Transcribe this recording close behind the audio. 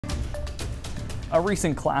A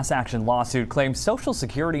recent class action lawsuit claims Social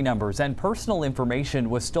Security numbers and personal information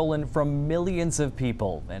was stolen from millions of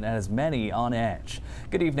people and has many on edge.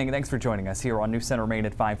 Good evening and thanks for joining us here on News Center Maine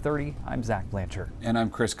at 5:30. I'm Zach Blanchard. And I'm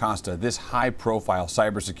Chris Costa. This high-profile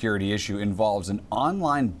cybersecurity issue involves an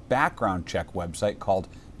online background check website called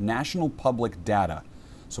National Public Data.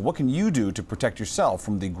 So what can you do to protect yourself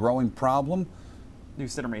from the growing problem?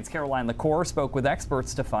 News Center Maine's Caroline LaCour spoke with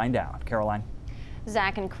experts to find out. Caroline.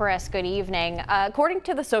 Zach and Chris, good evening. According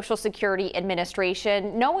to the Social Security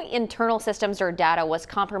Administration, no internal systems or data was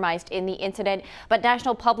compromised in the incident, but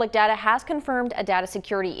National Public Data has confirmed a data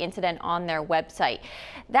security incident on their website.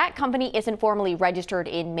 That company isn't formally registered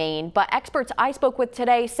in Maine, but experts I spoke with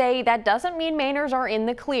today say that doesn't mean Mainers are in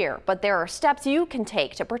the clear, but there are steps you can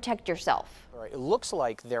take to protect yourself. It looks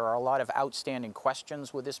like there are a lot of outstanding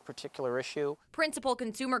questions with this particular issue. Principal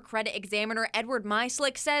Consumer Credit Examiner Edward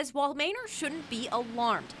Meislick says while Mainers shouldn't be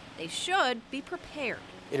alarmed, they should be prepared.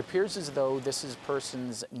 It appears as though this is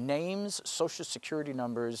person's names, social security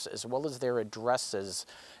numbers, as well as their addresses,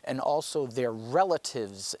 and also their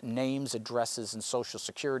relatives' names, addresses, and social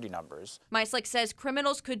security numbers. Meislick says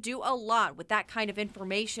criminals could do a lot with that kind of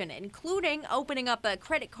information, including opening up a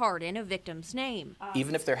credit card in a victim's name.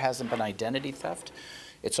 Even if there hasn't been identity theft,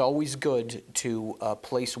 it's always good to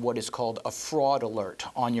place what is called a fraud alert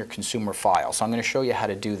on your consumer file. So I'm going to show you how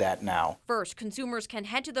to do that now. First, consumers can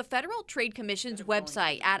head to the Federal Trade Commission's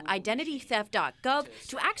website at identitytheft.gov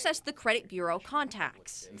to access the credit bureau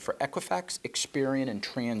contacts. For Equifax, Experian, and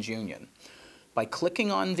TransUnion. By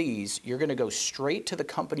clicking on these, you're going to go straight to the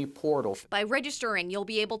company portal. By registering, you'll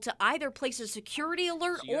be able to either place a security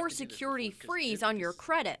alert or security freeze on your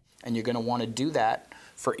credit. And you're going to want to do that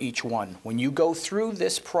for each one. When you go through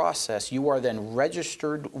this process, you are then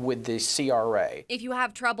registered with the CRA. If you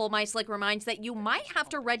have trouble, Meislick reminds that you might have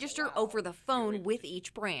to register over the phone with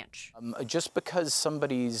each branch. Just because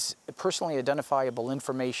somebody's personally identifiable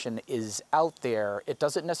information is out there, it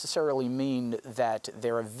doesn't necessarily mean that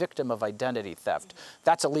they're a victim of identity theft.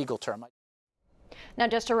 That's a legal term. Now,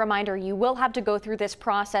 just a reminder, you will have to go through this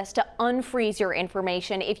process to unfreeze your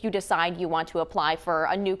information if you decide you want to apply for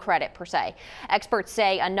a new credit per se. Experts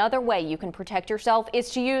say another way you can protect yourself is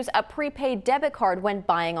to use a prepaid debit card when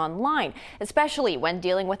buying online, especially when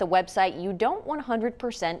dealing with a website you don't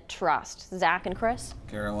 100% trust. Zach and Chris.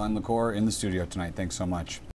 Caroline LaCour in the studio tonight. Thanks so much.